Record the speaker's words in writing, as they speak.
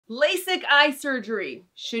LASIK eye surgery.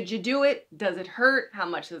 Should you do it? Does it hurt? How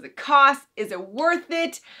much does it cost? Is it worth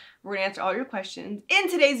it? We're gonna answer all your questions in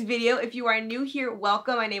today's video. If you are new here,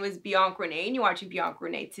 welcome. My name is BiancaRenee and you're watching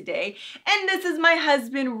BiancaRenee Today. And this is my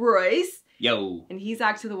husband, Royce. Yo. And he's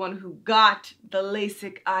actually the one who got the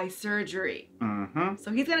LASIK eye surgery.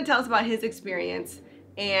 So he's gonna tell us about his experience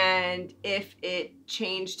and if it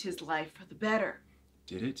changed his life for the better.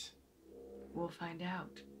 Did it? We'll find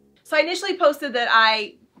out. So I initially posted that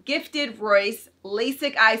I gifted Royce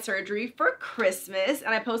LASIK eye surgery for Christmas,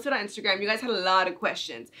 and I posted on Instagram. You guys had a lot of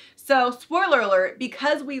questions. So spoiler alert,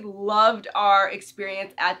 because we loved our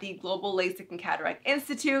experience at the Global LASIK Cataract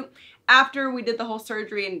Institute, after we did the whole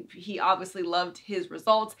surgery and he obviously loved his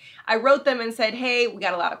results, I wrote them and said, hey, we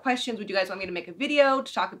got a lot of questions. Would you guys want me to make a video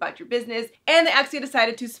to talk about your business? And they actually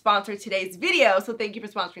decided to sponsor today's video. So thank you for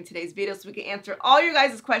sponsoring today's video so we can answer all your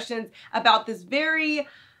guys' questions about this very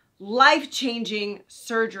life-changing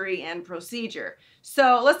surgery and procedure.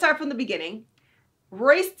 So let's start from the beginning.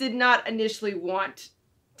 Royce did not initially want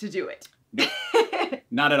to do it.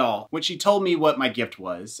 Not at all. When she told me what my gift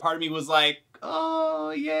was, part of me was like,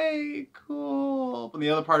 oh, yay, cool. But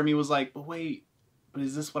the other part of me was like, but wait, but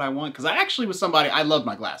is this what I want? Because I actually was somebody, I loved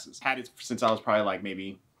my glasses. Had it since I was probably like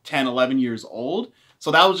maybe 10, 11 years old.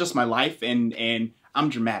 So that was just my life, and I'm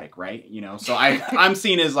dramatic, right? You know, so I'm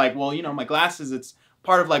seen as like, well, you know, my glasses, it's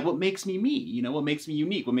part of like what makes me me, you know, what makes me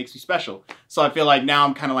unique, what makes me special. So I feel like now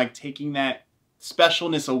I'm kind of like taking that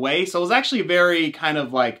specialness away. So it was actually a very kind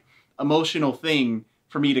of like emotional thing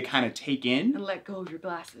for me to kind of take in. And let go of your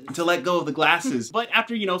glasses. To let go of the glasses. But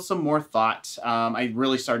after, you know, some more thought, I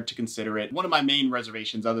really started to consider it. One of my main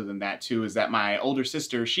reservations other than that too is that my older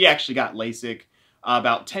sister, she actually got LASIK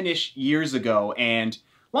about 10-ish years ago. And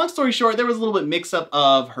long story short, there was a little bit mix up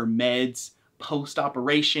of her meds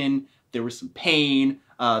post-operation. There was some pain,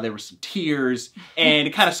 there were some tears, and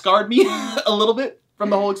it kind of scarred me a little bit from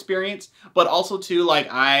the whole experience. But also too, like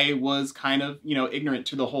I was kind of, you know, ignorant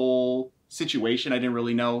to the whole situation. I didn't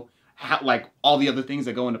really know how, like all the other things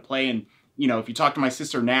that go into play. And, you know, if you talk to my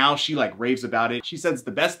sister now, she like raves about it. She says it's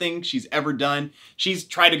the best thing she's ever done. She's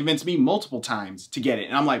tried to convince me multiple times to get it.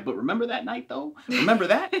 And I'm like, but remember that night though? Remember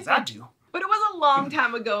that? Because I do. But it was a long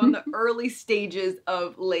time ago in the early stages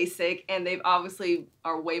of LASIK, and they've obviously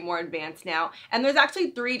are way more advanced now. And there's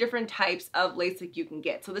actually 3 different types of LASIK you can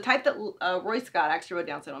get. So the type that Royce got, I actually wrote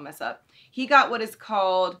down so I don't mess up. He got what is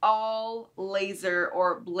called all laser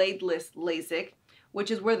or bladeless LASIK, which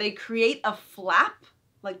is where they create a flap,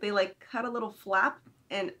 like they like cut a little flap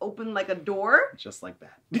and open like a door. Just like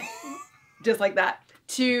that. Just like that,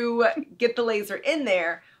 to get the laser in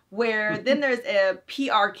there. Where then there's a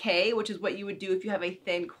PRK, which is what you would do if you have a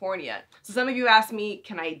thin cornea. So some of you asked me,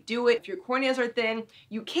 can I do it? If your corneas are thin,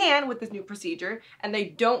 you can with this new procedure, and they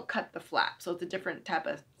don't cut the flap. So it's a different type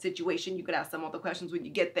of situation. You could ask some of the questions when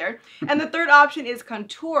you get there. And the third option is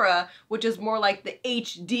Contura, which is more like the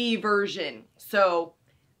HD version. So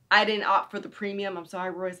I didn't opt for the premium. I'm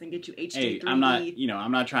sorry, Royce, I didn't get you HD 3D. Hey, I'm not, you know,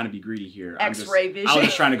 I'm not trying to be greedy here. X-ray vision. I was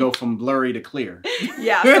just trying to go from blurry to clear.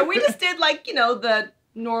 Yeah, so we just did like, you know, the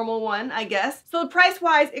normal one, I guess. So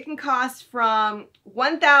price-wise, it can cost from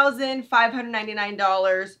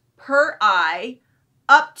 $1,599 per eye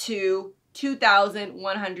up to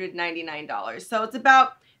 $2,199. So it's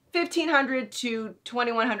about $1,500 to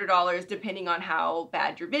 $2,100 depending on how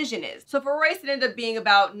bad your vision is. So for Royce, it ended up being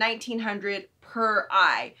about $1,900 per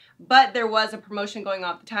eye, but there was a promotion going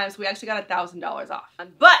on at the time, so we actually got $1,000 off.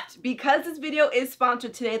 But because this video is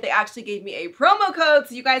sponsored today, they actually gave me a promo code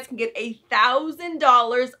so you guys can get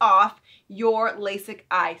 $1,000 off your LASIK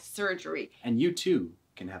eye surgery. And you too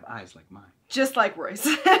can have eyes like mine. Just like Royce.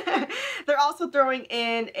 They're also throwing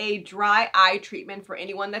in a dry eye treatment for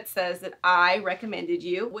anyone that says that I recommended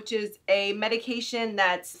you, which is a medication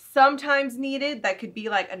that's sometimes needed. That could be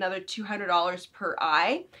like another $200 per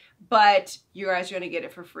eye. But you guys are going to get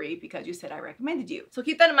it for free because you said I recommended you. So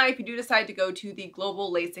keep that in mind if you do decide to go to the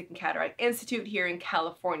Global LASIK Cataract Institute here in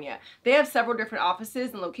California. They have several different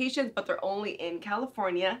offices and locations, but they're only in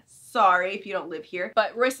California. Sorry if you don't live here.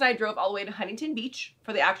 But Royce and I drove all the way to Huntington Beach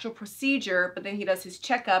for the actual procedure, but then he does his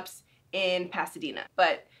checkups in Pasadena.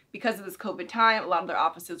 But because of this COVID time, a lot of their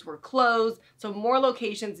offices were closed. So more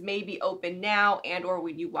locations may be open now and or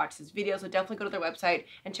when you watch this video. So definitely go to their website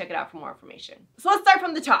and check it out for more information. So let's start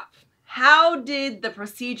from the top. How did the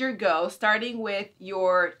procedure go, starting with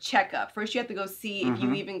your checkup? First, you have to go see if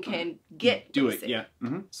you even can get LASIK. Yeah.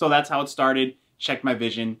 So that's how it started. Checked my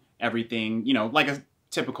vision, everything, you know, like a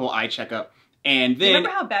typical eye checkup. And then... Remember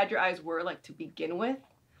how bad your eyes were, like, to begin with?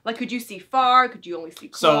 Like, could you see far? Could you only see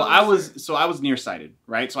close? So I was nearsighted,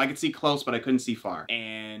 right? So I could see close, but I couldn't see far.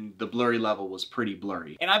 And the blurry level was pretty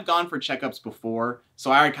blurry. And I've gone for checkups before,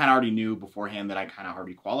 so I kind of already knew beforehand that I kind of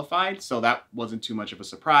already qualified. So that wasn't too much of a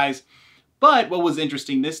surprise. But what was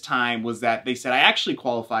interesting this time was that they said I actually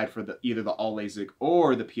qualified for either the all LASIK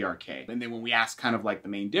or the PRK. And then when we asked kind of like the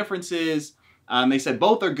main differences, they said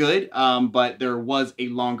both are good, but there was a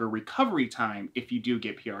longer recovery time if you do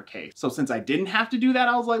get PRK. So since I didn't have to do that,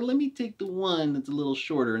 I was like, let me take the one that's a little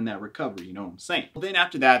shorter in that recovery, you know what I'm saying? Well, then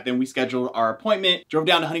after that, then we scheduled our appointment, drove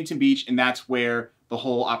down to Huntington Beach, and that's where the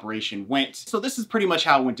whole operation went. So this is pretty much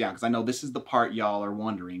how it went down, because I know this is the part y'all are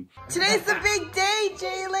wondering. Today's the big day,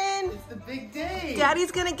 Jalen. It's the big day. Daddy's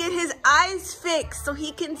gonna get his eyes fixed so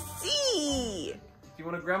he can see. Do you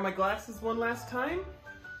want to grab my glasses one last time?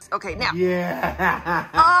 Okay, now. Yeah.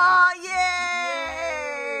 Oh,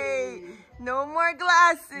 yay! No more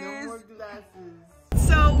glasses. No more glasses.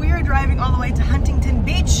 So we are driving all the way to Huntington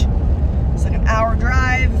Beach. It's like an hour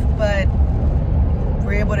drive, but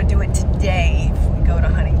we're able to do it today if we go to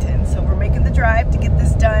Huntington. So we're making the drive to get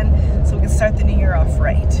this done so we can start the new year off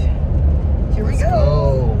right. Here we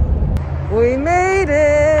go. We made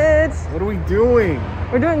it. What are we doing?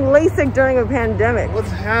 We're doing LASIK during a pandemic. What's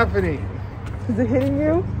happening? Is it hitting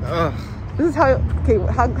you? Ugh. This is how, okay,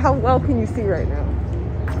 how well can you see right now?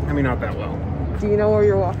 I mean, not that well. Do you know where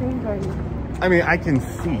you're walking? I mean, I can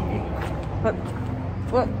see, But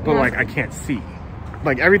like I can't see.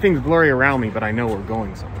 Like everything's blurry around me, but I know we're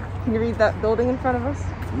going somewhere. Can you read that building in front of us?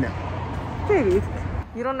 No. Baby,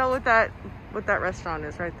 you don't know what that restaurant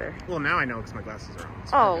is right there. Well, now I know because my glasses are on.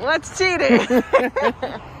 Oh, well, that's cheating.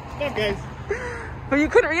 Yeah, guys. But you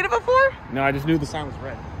couldn't read it before? No, I just knew the sign was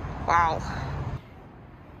red. Wow.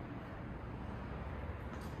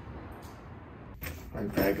 My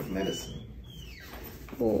bag of medicine.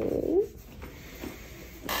 Oh.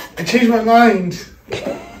 I changed my mind.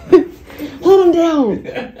 Hold him down.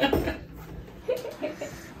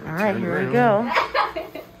 All right, here we go.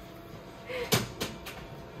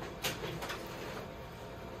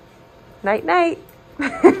 Night, night.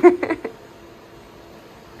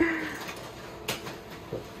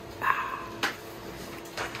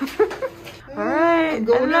 All right,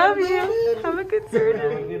 I love you. Have a good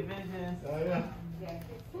surgery.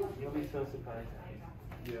 You'll be so surprised.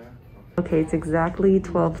 Yeah. Okay, it's exactly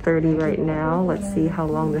 12:30 right now. Let's see how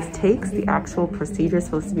long this takes. The actual procedure is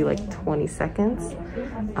supposed to be like 20 seconds.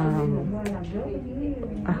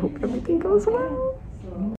 I hope everything goes well.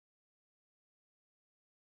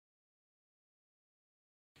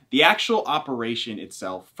 The actual operation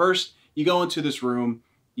itself, first you go into this room,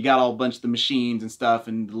 you got all a bunch of the machines and stuff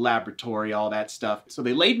and the laboratory, all that stuff. So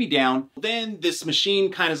they laid me down. Then this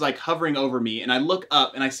machine kind of is like hovering over me and I look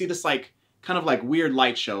up and I see this like kind of like weird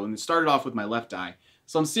light show, and it started off with my left eye.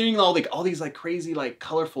 So I'm seeing all these like crazy like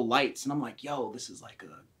colorful lights and I'm like, yo, this is like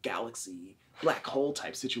a galaxy black hole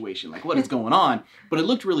type situation. Like what is going on? But it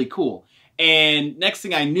looked really cool. And next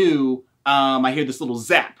thing I knew, I hear this little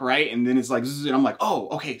zap, right? And then it's like, zzz, and I'm like, oh,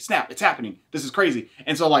 okay, snap, it's happening. This is crazy.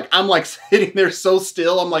 And so like, I'm like sitting there so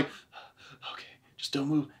still. I'm like, okay, just don't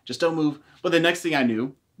move, just don't move. But the next thing I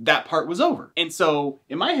knew, that part was over. And so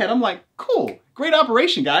in my head, I'm like, cool, great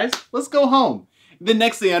operation, guys. Let's go home. The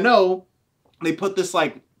next thing I know, they put this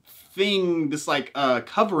like thing, this like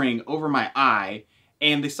covering over my eye,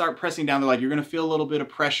 and they start pressing down. They're like, you're gonna feel a little bit of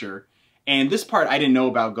pressure. And this part I didn't know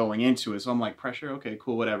about going into it. So I'm like, pressure, okay,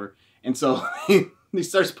 cool, whatever. And so he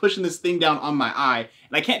starts pushing this thing down on my eye.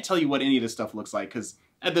 And I can't tell you what any of this stuff looks like because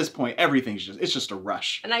at this point, everything's it's just a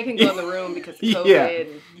rush. And I can go in the room because of COVID. Yeah.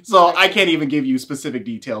 So I can't even give you specific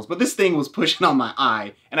details. But this thing was pushing on my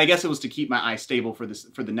eye. And I guess it was to keep my eye stable for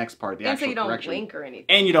the next part, the actual so you don't correction. blink or anything.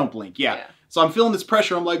 And you don't blink, yeah. So I'm feeling this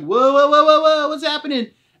pressure. I'm like, whoa, whoa, whoa, whoa, whoa, what's happening?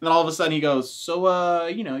 And then all of a sudden he goes, so,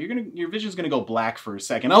 you know, your vision's gonna go black for a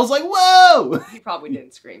second. I was like, whoa! You probably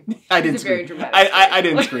didn't scream. I didn't scream. Very dramatic. I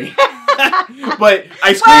didn't scream. But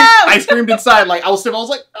I screamed inside. Like, I was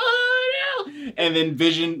like, oh no! And then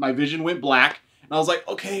my vision went black. And I was like,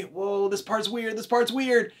 okay, whoa, this part's weird, this part's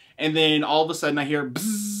weird. And then all of a sudden I hear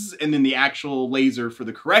bzzz, and then the actual laser for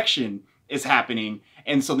the correction is happening.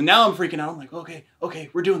 And so now I'm freaking out. I'm like, okay,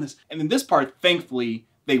 we're doing this. And then this part, thankfully,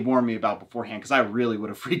 they warned me about beforehand because I really would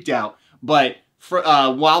have freaked out. But for,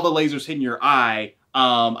 while the laser's hitting your eye,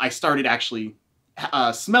 I started actually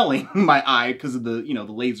smelling my eye because of the, the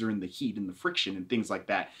laser and the heat and the friction and things like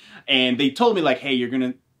that. And they told me like, hey,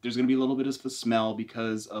 there's gonna be a little bit of a smell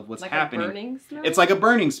because of what's happening. Like a burning smell? It's like a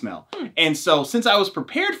burning smell. And so since I was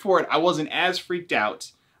prepared for it, I wasn't as freaked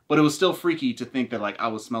out, but it was still freaky to think that like I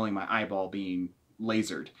was smelling my eyeball being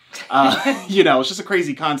lasered. You know, it's just a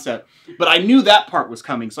crazy concept. But I knew that part was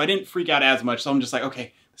coming, so I didn't freak out as much. So I'm just like,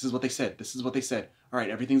 okay, this is what they said. This is what they said. All right,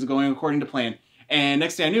 everything's going according to plan. And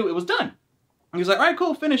next thing I knew, it was done. He was like, all right,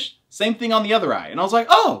 cool, finished. Same thing on the other eye. And I was like,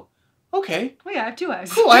 oh, okay. Oh yeah, I have 2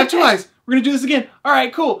 eyes. Cool, I have 2 eyes. We're gonna do this again. All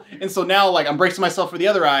right, cool. And so now, like, I'm bracing myself for the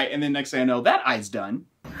other eye, and then next thing I know, that eye's done.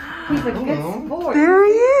 He's a good sport. There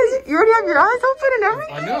he is. You already have your eyes open and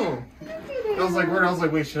everything? I know. I was like, weird. I was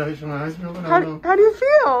like, wait, should my eyes be open? How do you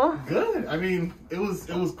feel? Good. I mean, it was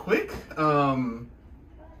quick.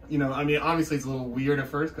 You know, I mean, obviously it's a little weird at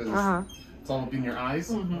first because it's all up in your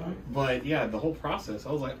eyes. But yeah, the whole process,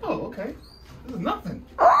 I was like, oh, okay. This is nothing.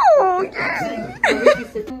 Oh, yeah.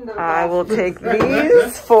 I will take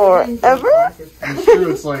these forever. It's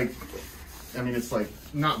true. It's like, I mean, it's like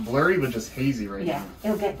not blurry, but just hazy right now.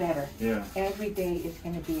 Yeah, it'll get better. Yeah. Every day is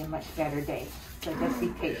going to be a much better day. So just be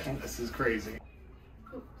patient. Yeah, this is crazy.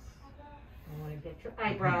 Oops. I want to get your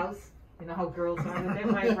eyebrows. You know how girls are with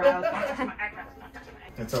their eyebrows.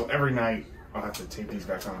 And so every night I'll have to tape these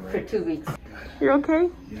back on, For right? 2 weeks. You're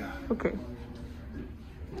okay? Yeah. Okay.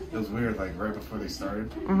 It was weird, like right before they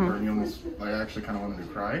started, Bernie almost, like, I actually kind of wanted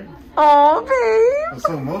to cry. Oh, I babe. was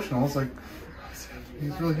so emotional. I was like,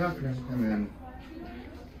 he's really happy. And then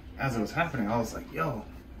as it was happening, I was like, yo,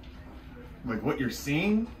 like what you're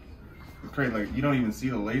seeing is crazy. Like you don't even see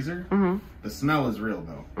the laser. The smell is real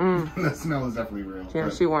though. The smell is definitely real. Yeah,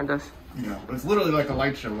 but, she warned us. you know, it's literally like a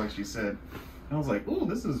light show, like she said. And I was like, ooh,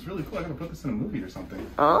 this is really cool. I gotta put this in a movie or something.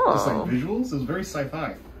 Oh. Just like visuals. It was very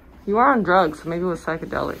sci-fi. You are on drugs, so maybe it was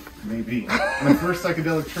psychedelic. Maybe. My first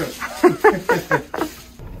psychedelic trip.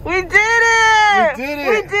 We did it! We did it!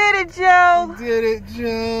 We did it, Joe! We did it,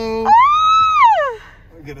 Joe! Ah!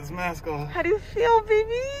 Get his mask off. How do you feel,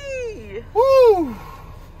 baby? Woo!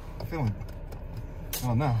 I'm feeling.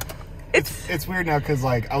 Oh no. It's weird now because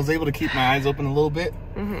like I was able to keep my eyes open a little bit.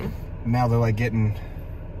 Now they're like getting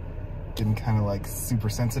kind of like super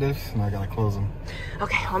sensitive, and I gotta close them.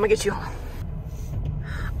 Okay, I'm gonna get you home.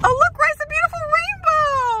 Oh, look, Royce, a beautiful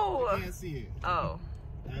rainbow! I can't see it. Oh,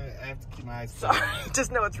 I have to keep my eyes sorry.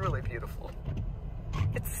 Just know it's really beautiful.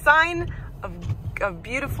 It's a sign of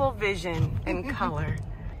beautiful vision and color.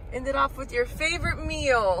 Ended off with your favorite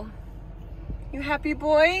meal. You happy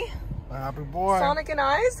boy? Happy boy. Sonic and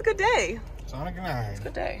Eyes? Good day. Sonic and I.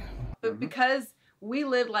 Good day. But because we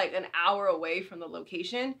live like an hour away from the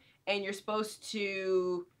location, and you're supposed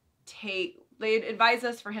to they advised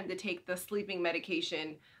us for him to take the sleeping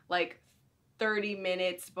medication like 30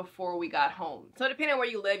 minutes before we got home. So depending on where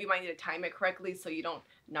you live, you might need to time it correctly so you don't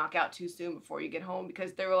knock out too soon before you get home,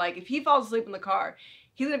 because they were like, if he falls asleep in the car,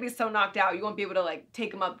 he's gonna be so knocked out, you won't be able to like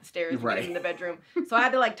take him up the stairs and get him in the bedroom. So I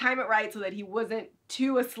had to like time it right so that he wasn't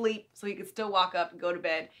too asleep, so he could still walk up and go to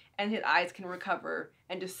bed and his eyes can recover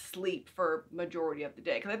and just sleep for majority of the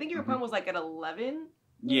day. Because I think your appointment was like at 11.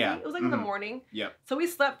 Yeah. It was like in the morning. Yep. So we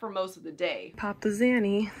slept for most of the day. Pop the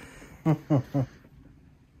Zanny.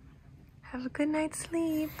 Have a good night's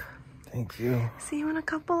sleep. Thank you. See you in a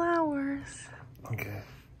couple hours. Okay.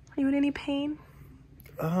 Are you in any pain?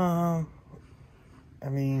 I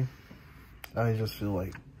mean, I just feel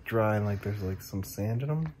like dry and like there's like some sand in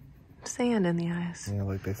them. Sand in the eyes. Yeah,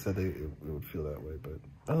 like they said it would feel that way, but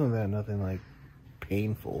other than that, nothing like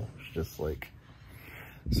painful. It's just like,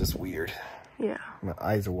 it's just weird. Yeah. My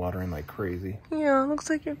eyes are watering like crazy. Yeah,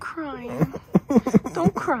 looks like you're crying.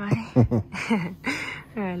 Don't cry.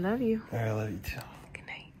 I love you. I love you too. Good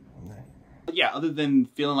night. Yeah, other than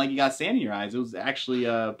feeling like you got sand in your eyes, it was actually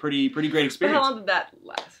a pretty great But experience. how long did that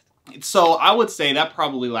last? So I would say that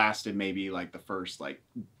probably lasted maybe like the first like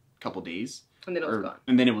couple days. And then it was gone.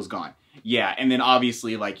 And then it was gone. Yeah, and then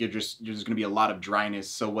obviously like you're just gonna be a lot of dryness.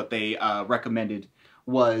 So what they recommended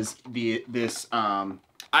was this eye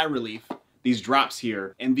relief, these drops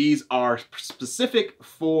here, and these are specific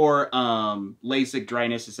for LASIK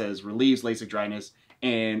dryness. It says relieves LASIK dryness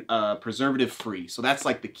and preservative free. So that's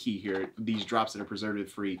like the key here, these drops that are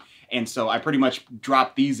preservative free. And so I pretty much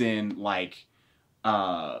drop these in like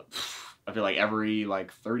I feel like every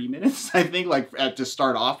like 30 minutes, I think, like to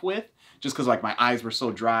start off with, just because like my eyes were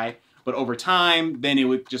so dry. But over time, then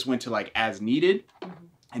it just went to like as needed.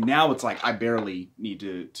 And now it's like I barely need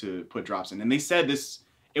to put drops in. And they said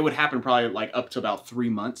it would happen probably like up to about 3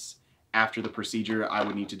 months after the procedure. I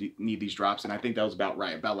would need these drops, and I think that was about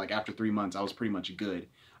right. About like after 3 months, I was pretty much good.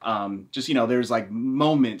 Just, you know, there's like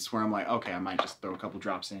moments where I'm like, okay, I might just throw a couple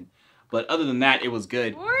drops in. But other than that, it was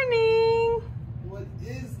good. Morning. What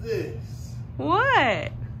is this? What?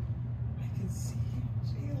 I can see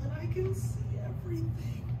Jalen. I can see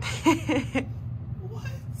everything. What?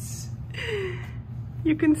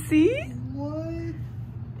 You can see? What?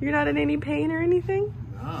 You're not in any pain or anything?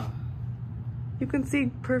 Nah. You can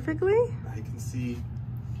see perfectly? I can see,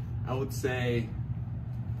 I would say,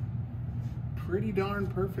 pretty darn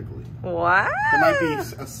perfectly. Wow. There might be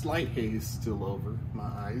a slight haze still over my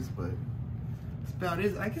eyes, but that's about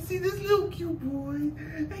it. I can see this little cute boy.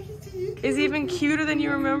 I can see you. Is he even cuter than you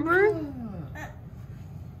remember? What?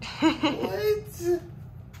 I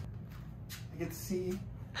can see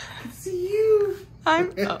you.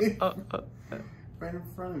 I'm Right in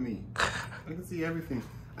front of me. I can see everything.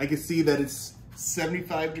 I can see that it's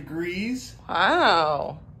 75 degrees.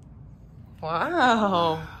 Wow.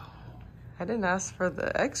 Wow. I didn't ask for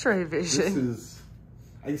the x-ray vision.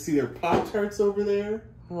 I can see their Pop-Tarts over there.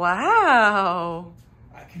 Wow.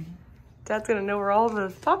 I can Dad's gonna know where all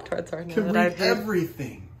the Pop-Tarts are now that I've read hid.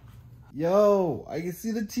 everything. Yo, I can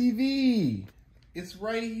see the TV. It's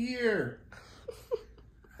right here.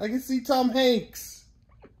 I can see Tom Hanks.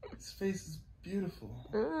 His face is beautiful.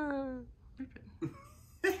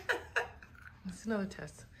 That's another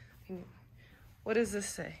test. What does this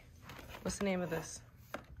say? What's the name of this?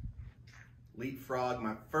 Leapfrog,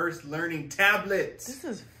 my first learning tablet. This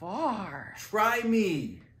is far. Try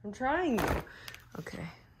me. I'm trying you. Okay.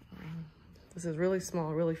 This is really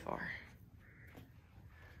small, really far.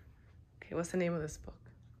 Okay, what's the name of this book?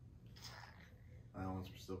 I almost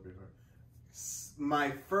still pretty hard.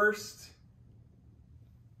 My first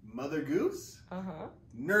Mother Goose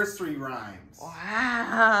nursery rhymes.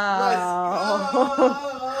 Wow. Let's go.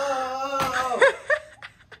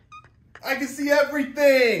 I can see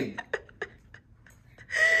everything.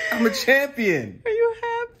 I'm a champion. Are you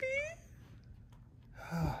happy?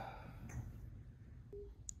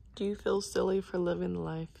 Do you feel silly for living the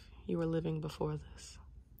life you were living before this?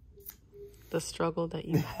 The struggle that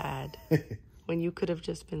you had when you could have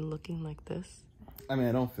just been looking like this? I mean,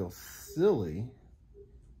 I don't feel silly,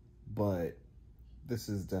 but this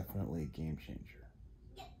is definitely a game changer.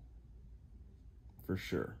 For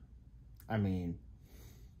sure. I mean,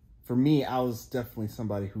 for me, I was definitely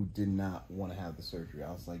somebody who did not want to have the surgery.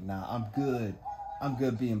 I was like, nah, I'm good. I'm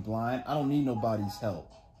good being blind. I don't need nobody's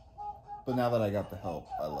help. But now that I got the help,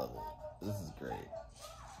 I love it. This is great.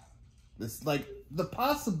 This, like, the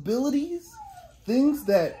possibilities, things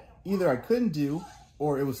that either I couldn't do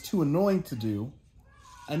or it was too annoying to do,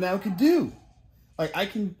 I now can do. Like, I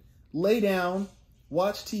can lay down,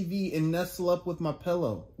 watch TV, and nestle up with my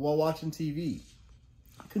pillow while watching TV.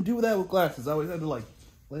 I couldn't do that with glasses. I always had to, like,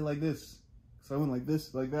 lay like this. So I went like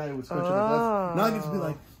this, like that. It would switch like that. Now I get to be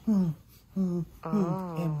like, and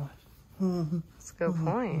watch. That's a good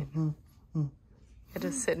point. You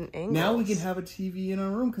just sit in angles. Now we can have a TV in our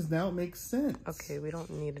room because now it makes sense. Okay, we don't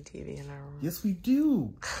need a TV in our room. Yes, we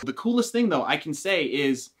do. The coolest thing, though, I can say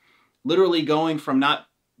is literally going from not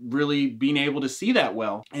really being able to see that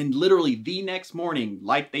well, and literally the next morning,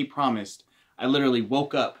 like they promised, I literally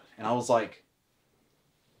woke up and I was like,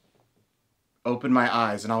 opened my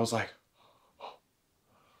eyes and I was like,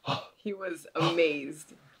 He was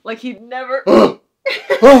amazed. Like he'd never...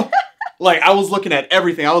 like I was looking at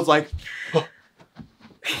everything. I was like,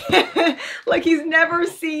 like he's never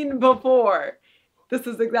seen before. This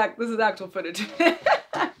is actual footage.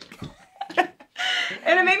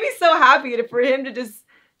 And it made me so happy for him to just,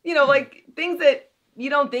 you know, like things that you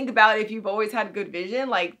don't think about if you've always had good vision.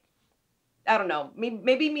 Like, I don't know,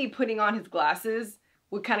 maybe me putting on his glasses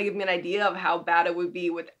would kind of give me an idea of how bad it would be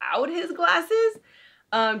without his glasses.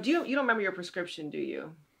 You don't remember your prescription, do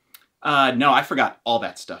you? no, I forgot all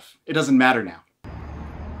that stuff. It doesn't matter now.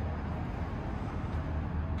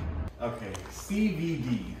 Okay,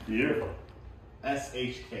 CVD, Beautiful.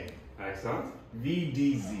 SHK, Excellent.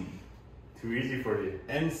 VDZ, Too easy for you.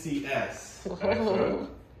 NCS, Excellent.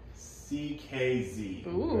 CKZ.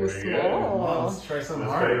 Ooh, Very good. Come on, small. let's try something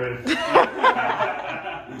Let's harder.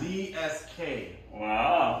 try it. DSK.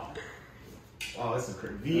 Wow. Oh, this is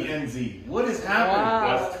crazy. VNZ. What is happening?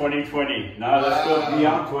 Wow. That's 2020. Now let's go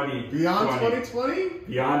beyond 20. Beyond 2020?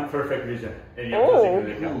 Beyond perfect vision. Any Oh.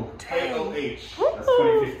 Ooh, KOH. That's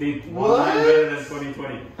 2015. What? One line better than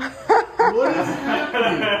 2020. What is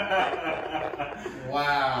happening?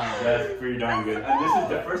 Wow. That's pretty darn good. And this is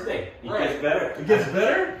the first day. It Right. gets better. It gets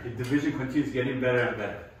better? The vision continues getting better and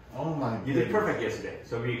better. Oh my You goodness. did perfect yesterday,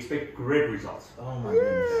 so we expect great results. Oh my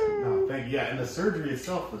goodness. No, thank you. Yeah, and the surgery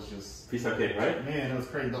itself was just, Piece of cake, right? man, it was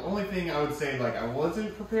crazy. The only thing I would say, like, I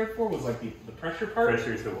wasn't prepared for was, like, the pressure part.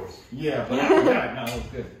 Pressure is the worst. Yeah, but after that, no, it was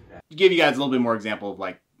good. To give you guys a little bit more example of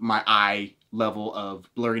like my eye level of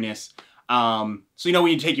blurriness. So you know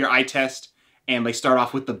when you take your eye test and they start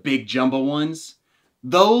off with the big jumbo ones,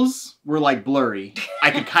 those were like blurry.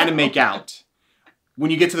 I could kind of make out.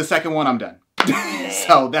 When you get to the second one, I'm done.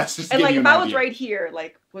 So that's just and give like you if an I was idea. right here,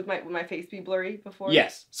 like would my face be blurry before?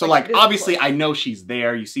 Yes. So like like this obviously close. I know she's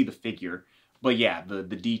there. You see the figure, but yeah, the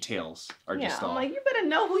details are just I'm all. like, you better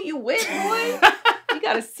know who you with, boy. You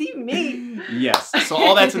gotta see me. Yes. So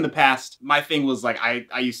all that's in the past. My thing was like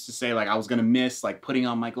I used to say like I was gonna miss like putting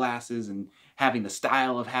on my glasses and having the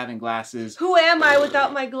style of having glasses. Who am I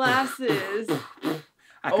without my glasses?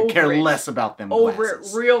 I could care less about them glasses. Over it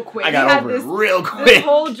real quick. I got over it real quick. This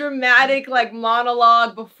whole dramatic like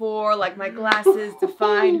monologue before, like my glasses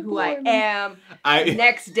define who I am.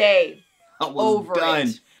 Next day, I was done.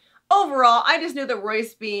 it. Overall, I just knew that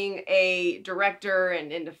Royce, being a director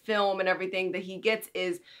and into film and everything, that he gets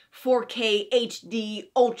is 4K, HD,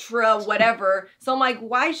 ultra, whatever. So I'm like,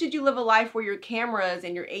 why should you live a life where your cameras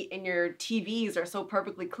and your TVs are so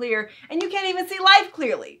perfectly clear and you can't even see life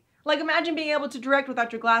clearly? Like, imagine being able to direct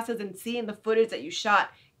without your glasses and seeing the footage that you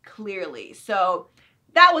shot clearly. So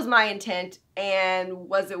that was my intent. And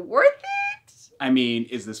was it worth it? I mean,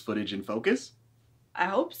 is this footage in focus? I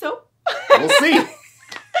hope so. We'll see.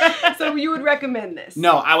 So you would recommend this?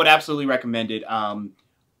 No, I would absolutely recommend it.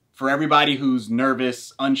 For everybody who's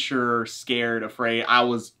nervous, unsure, scared, afraid, I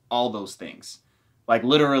was all those things. Like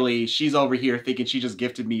literally, she's over here thinking she just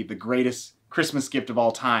gifted me the greatest Christmas gift of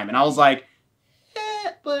all time. And I was like,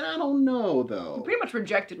 but I don't know though. You pretty much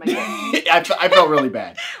rejected my gift. I felt really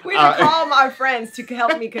bad. We had to call my friends to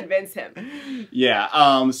help me convince him.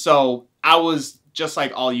 Yeah, so I was just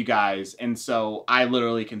like all you guys. And so I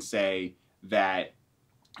literally can say that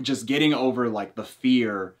just getting over like the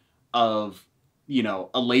fear of, you know,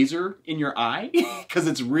 a laser in your eye, because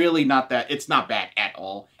it's really not that, it's not bad at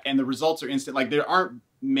all. And the results are instant. Like there aren't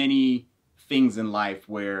many things in life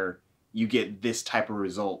where you get this type of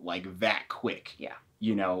result like that quick. Yeah.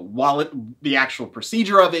 You know, while the actual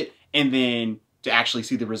procedure of it, and then to actually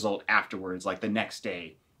see the result afterwards, like the next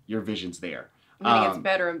day, your vision's there. And then it gets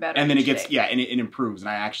better and better. And then it gets, yeah, and it improves. And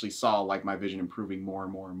I actually saw like my vision improving more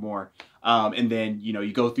and more and more. And then, you know,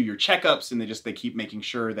 you go through your checkups and they keep making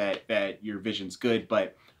sure that your vision's good.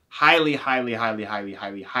 But highly, highly, highly, highly,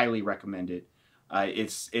 highly, highly recommend it.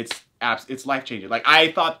 It's life-changing. Like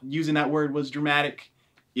I thought using that word was dramatic.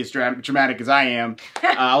 As dramatic as I am,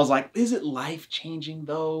 I was like, is it life-changing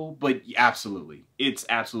though? But absolutely, it's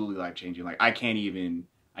absolutely life-changing. Like I can't even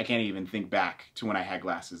think back to when I had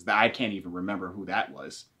glasses. I can't even remember who that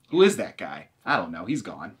was. Who is that guy? I don't know. He's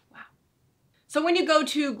gone. Wow. So when you go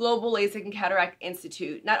to Global LASIK and Cataract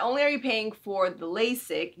Institute, not only are you paying for the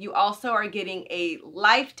LASIK, you also are getting a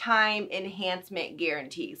lifetime enhancement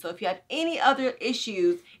guarantee. So if you have any other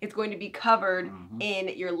issues, it's going to be covered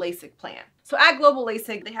in your LASIK plan. So at Global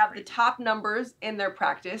LASIK, they have the top numbers in their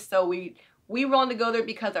practice. So we wanted to go there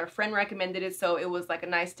because our friend recommended it. So it was like a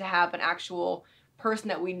nice to have an actual person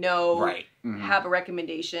that we know have a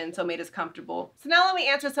recommendation, so it made us comfortable. So now let me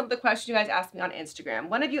answer some of the questions you guys asked me on Instagram.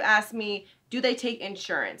 One of you asked me, do they take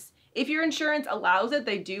insurance? If your insurance allows it,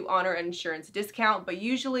 they do honor an insurance discount, but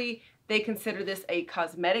usually they consider this a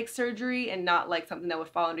cosmetic surgery and not like something that would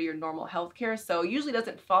fall under your normal healthcare. So usually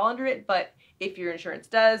doesn't fall under it, but if your insurance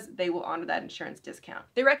does, they will honor that insurance discount.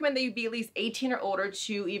 They recommend that you be at least 18 or older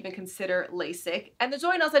to even consider LASIK. And there's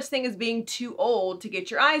really no such thing as being too old to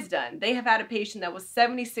get your eyes done. They have had a patient that was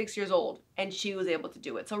 76 years old and she was able to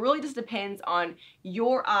do it. So it really just depends on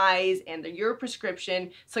your eyes and your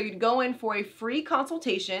prescription. So you'd go in for a free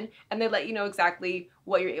consultation and they let you know exactly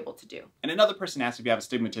what you're able to do. And another person asked if you have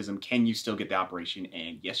astigmatism, can you still get the operation?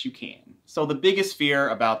 And yes, you can. So the biggest fear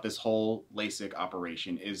about this whole LASIK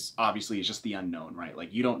operation is obviously just the unknown, right?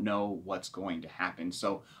 Like you don't know what's going to happen.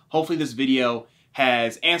 So hopefully this video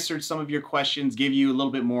has answered some of your questions, give you a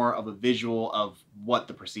little bit more of a visual of what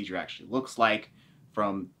the procedure actually looks like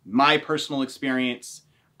from my personal experience.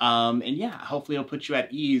 And yeah, hopefully it'll put you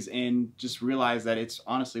at ease and just realize that it's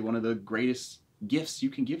honestly one of the greatest gifts you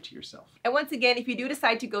can give to yourself. And once again, if you do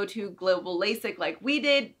decide to go to Global LASIK like we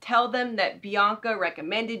did, tell them that Bianca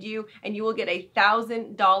recommended you and you will get a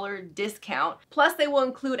 $1,000 discount. Plus they will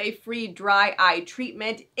include a free dry eye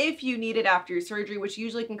treatment if you need it after your surgery, which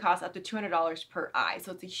usually can cost up to $200 per eye.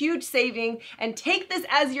 So it's a huge saving, and take this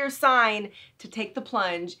as your sign to take the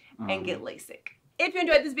plunge and get LASIK. If you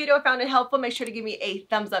enjoyed this video or found it helpful, make sure to give me a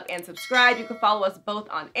thumbs up and subscribe. You can follow us both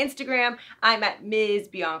on Instagram. I'm at Ms.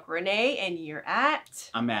 Bianca Renee, and you're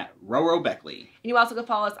at? I'm at Roro Beckley. And you also can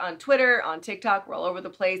follow us on Twitter, on TikTok, we're all over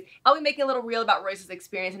the place. I'll be making a little reel about Royce's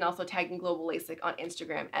experience and also tagging Global LASIK on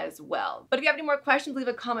Instagram as well. But if you have any more questions, leave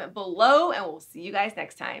a comment below, and we'll see you guys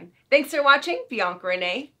next time. Thanks for watching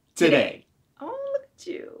BiancaReneeToday. Today. Oh, look at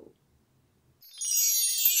you.